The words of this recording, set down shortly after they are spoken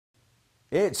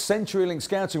It's CenturyLink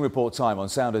Scouting Report time on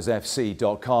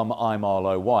SoundersFC.com. I'm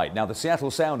Arlo White. Now, the Seattle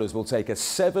Sounders will take a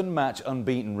 7-match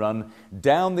unbeaten run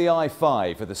down the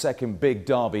I-5 for the second big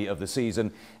derby of the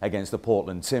season against the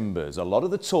Portland Timbers. A lot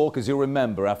of the talk, as you'll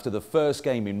remember, after the first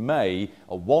game in May,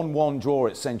 a 1-1 draw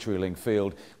at CenturyLink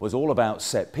Field, was all about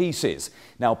set pieces.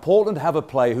 Now, Portland have a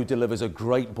player who delivers a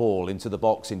great ball into the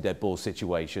box in dead ball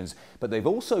situations, but they've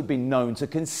also been known to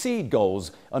concede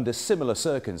goals under similar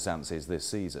circumstances this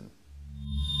season.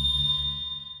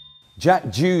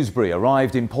 Jack Dewsbury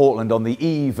arrived in Portland on the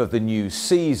eve of the new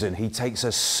season. He takes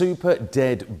a super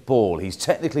dead ball. He's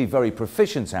technically very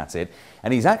proficient at it,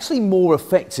 and he's actually more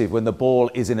effective when the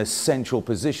ball is in a central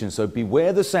position. So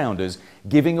beware the Sounders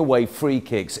giving away free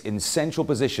kicks in central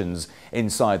positions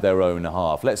inside their own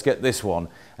half. Let's get this one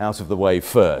out of the way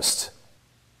first.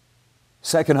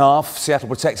 Second half, Seattle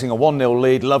protecting a 1-0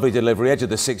 lead. Lovely delivery, edge of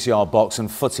the 6-yard box, and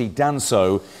Footy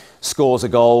Danso scores a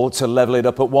goal to level it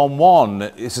up at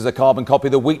 1-1. This is a carbon copy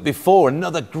the week before.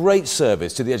 Another great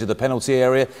service to the edge of the penalty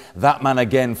area. That man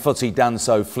again, Footy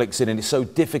Danso, flicks it in. It's so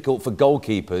difficult for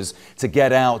goalkeepers to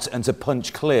get out and to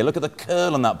punch clear. Look at the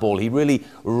curl on that ball. He really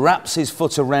wraps his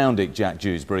foot around it, Jack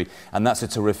Dewsbury, and that's a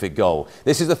terrific goal.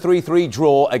 This is a 3-3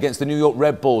 draw against the New York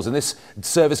Red Bulls, and this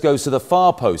service goes to the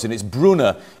far post, and it's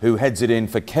Brunner who heads it in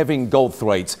for Kevin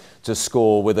Goldthwaite to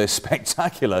score with a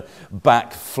spectacular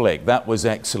back flick. That was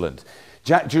excellent.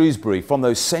 Jack Dewsbury, from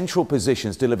those central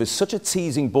positions, delivers such a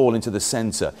teasing ball into the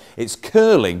centre. It's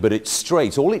curling, but it's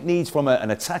straight. All it needs from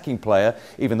an attacking player,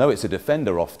 even though it's a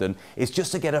defender often, is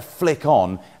just to get a flick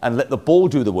on and let the ball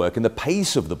do the work and the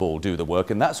pace of the ball do the work.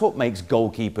 And that's what makes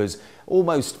goalkeepers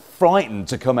almost frightened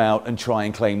to come out and try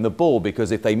and claim the ball,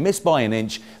 because if they miss by an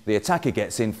inch, the attacker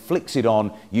gets in, flicks it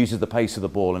on, uses the pace of the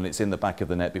ball, and it's in the back of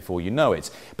the net before you know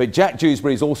it. But Jack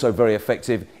Dewsbury is also very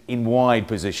effective in wide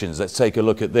positions. Let's take a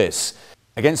look at this.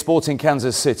 Against Sporting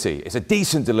Kansas City, it's a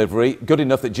decent delivery, good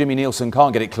enough that Jimmy Nielsen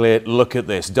can't get it cleared. Look at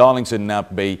this, Darlington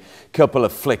Nabby, couple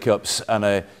of flick-ups and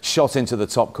a shot into the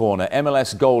top corner.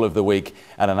 MLS goal of the week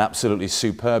and an absolutely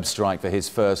superb strike for his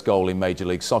first goal in Major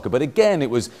League Soccer. But again, it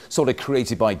was sort of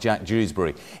created by Jack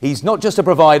Dewsbury. He's not just a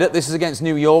provider. This is against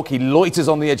New York. He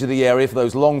loiters on the edge of the area for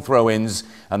those long throw-ins,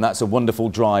 and that's a wonderful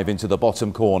drive into the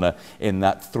bottom corner in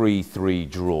that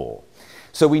 3-3 draw.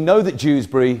 So we know that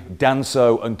Dewsbury,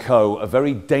 Danso and co are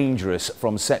very dangerous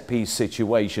from set-piece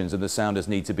situations, and the Sounders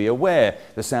need to be aware.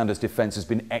 The Sounders' defence has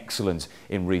been excellent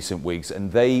in recent weeks,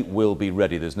 and they will be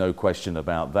ready. There's no question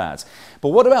about that.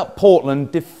 But what about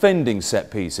Portland defending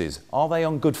set-pieces? Are they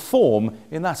on good form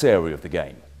in that area of the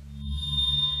game?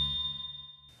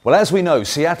 Well, as we know,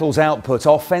 Seattle's output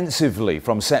offensively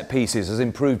from set pieces has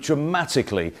improved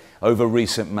dramatically over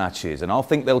recent matches, and I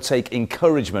think they'll take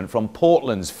encouragement from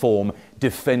Portland's form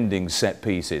defending set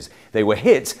pieces. They were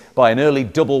hit by an early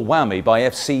double whammy by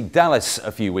FC Dallas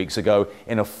a few weeks ago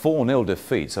in a 4-0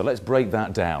 defeat, so let's break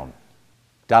that down.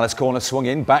 Dallas corner swung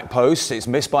in, back post, it's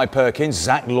missed by Perkins.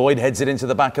 Zach Lloyd heads it into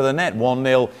the back of the net,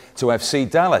 1-0 to FC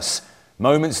Dallas.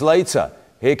 Moments later,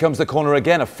 here comes the corner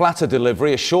again, a flatter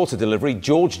delivery, a shorter delivery.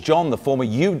 George John, the former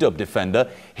UW defender,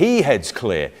 he heads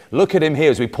clear. Look at him here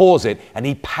as we pause it, and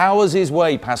he powers his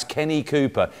way past Kenny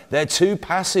Cooper. They're too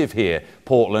passive here,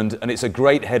 Portland, and it's a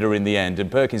great header in the end,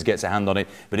 and Perkins gets a hand on it,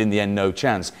 but in the end, no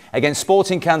chance. Against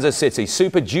Sporting Kansas City,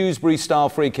 super Dewsbury-style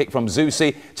free kick from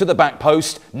Zusi to the back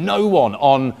post. No one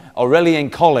on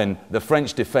Aurélien Collin, the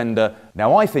French defender.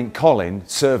 Now, I think Collin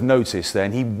served notice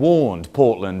then. He warned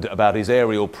Portland about his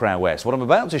aerial prowess. What I'm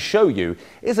about to show you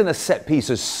isn't a set piece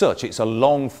as such. It's a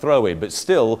long throw-in, but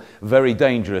still very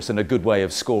dangerous and a good way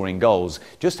of scoring goals.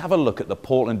 Just have a look at the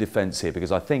Portland defence here,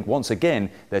 because I think, once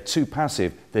again, they're too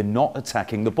passive. They're not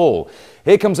attacking the ball.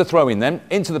 Here comes the throw-in then,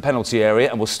 into the penalty area,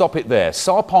 and we'll stop it there.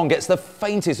 Sarpong gets the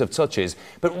faintest of touches,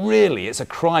 but really it's a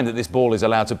crime that this ball is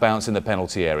allowed to bounce in the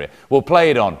penalty area. We'll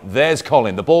play it on. There's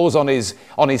Collin. The ball's on his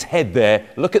head there.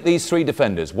 Look at these three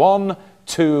defenders. 1,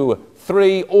 2,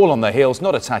 3, all on their heels,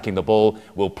 not attacking the ball.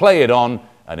 We'll play it on,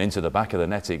 and into the back of the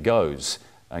net it goes.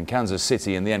 And Kansas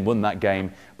City in the end won that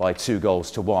game by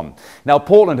 2-1. Now,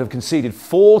 Portland have conceded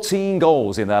 14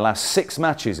 goals in their last 6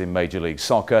 matches in Major League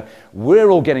Soccer. We're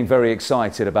all getting very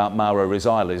excited about Mauro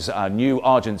Rosales, our new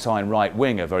Argentine right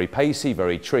winger, very pacey,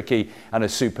 very tricky, and a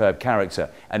superb character.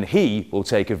 And he will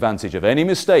take advantage of any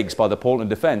mistakes by the Portland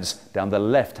defence down the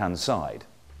left-hand side.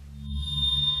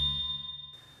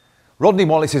 Rodney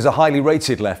Wallace is a highly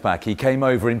rated left-back. He came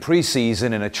over in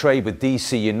pre-season in a trade with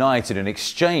DC United in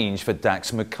exchange for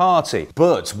Dax McCarty.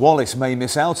 But Wallace may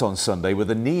miss out on Sunday with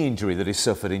a knee injury that he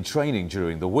suffered in training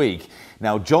during the week.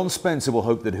 Now, John Spencer will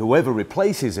hope that whoever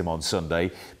replaces him on Sunday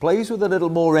plays with a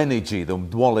little more energy than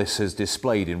Wallace has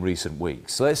displayed in recent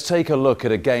weeks. Let's take a look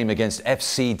at a game against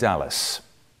FC Dallas.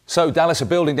 So Dallas are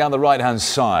building down the right-hand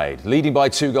side, leading by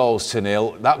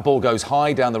 2-0. That ball goes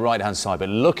high down the right-hand side, but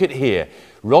look at here.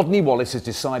 Rodney Wallace has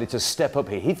decided to step up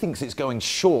here. He thinks it's going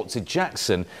short to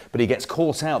Jackson, but he gets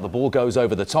caught out. The ball goes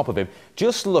over the top of him.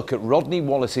 Just look at Rodney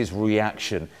Wallace's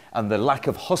reaction and the lack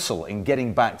of hustle in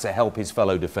getting back to help his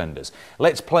fellow defenders.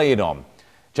 Let's play it on.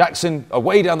 Jackson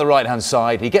away down the right-hand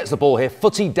side. He gets the ball here.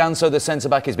 Footy Danso, the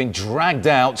centre-back, has been dragged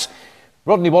out.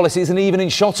 Rodney Wallace isn't even in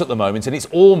shot at the moment, and it's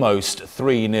almost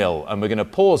 3-0. And we're going to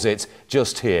pause it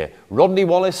just here. Rodney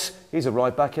Wallace, he's a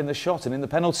right back in the shot and in the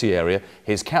penalty area.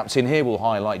 His captain here will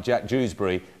highlight Jack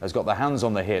Dewsbury, has got the hands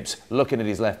on the hips, looking at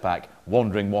his left back,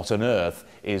 wondering what on earth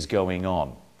is going on.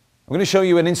 I'm going to show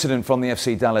you an incident from the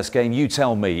FC Dallas game. You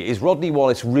tell me, is Rodney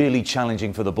Wallace really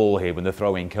challenging for the ball here when the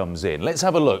throw-in comes in? Let's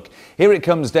have a look. Here it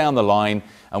comes down the line,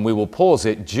 and we will pause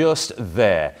it just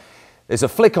there. There's a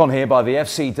flick on here by the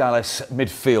FC Dallas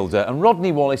midfielder, and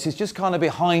Rodney Wallace is just kind of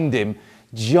behind him,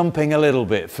 jumping a little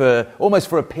bit, almost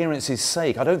for appearance's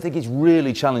sake. I don't think he's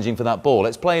really challenging for that ball.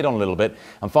 Let's play it on a little bit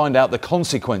and find out the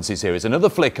consequences here. It's another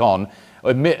flick on,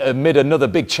 amid another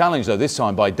big challenge though, this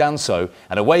time by Danso,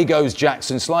 and away goes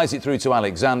Jackson, slides it through to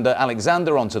Alexander.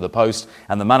 Alexander onto the post,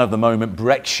 and the man of the moment,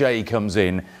 Breck Shea, comes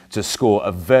in to score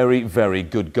a very, very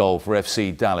good goal for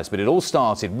FC Dallas. But it all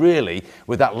started really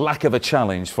with that lack of a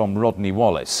challenge from Rodney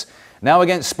Wallace. Now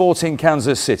against Sporting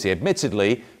Kansas City.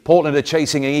 Admittedly, Portland are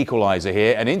chasing an equaliser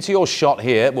here, and into your shot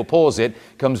here, we'll pause it,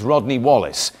 comes Rodney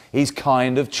Wallace. He's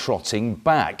kind of trotting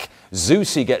back.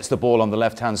 Zusi gets the ball on the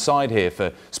left-hand side here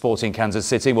for Sporting Kansas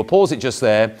City. We'll pause it just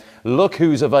there. Look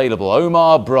who's available.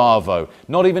 Omar Bravo.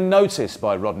 Not even noticed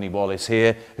by Rodney Wallace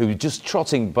here, who's just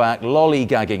trotting back,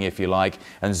 lollygagging if you like,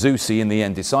 and Zusi in the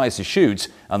end decides to shoot,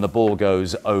 and the ball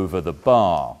goes over the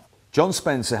bar. John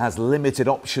Spencer has limited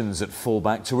options at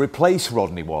fullback to replace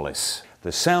Rodney Wallace.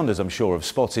 The Sounders, I'm sure, have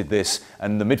spotted this,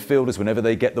 and the midfielders, whenever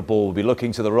they get the ball, will be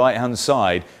looking to the right-hand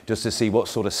side just to see what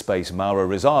sort of space Mauro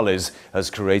Rosales has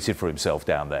created for himself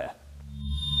down there.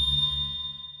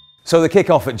 So the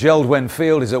kick-off at Geldwen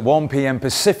Field is at 1 p.m.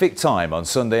 Pacific time on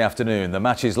Sunday afternoon. The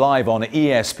match is live on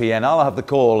ESPN. I'll have the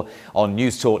call on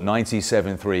News Talk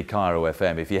 97.3 Cairo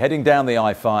FM. If you're heading down the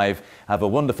I-5, have a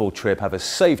wonderful trip, have a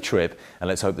safe trip, and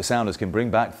let's hope the Sounders can bring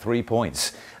back 3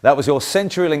 points. That was your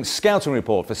CenturyLink scouting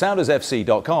report for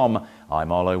SoundersFC.com.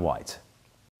 I'm Arlo White.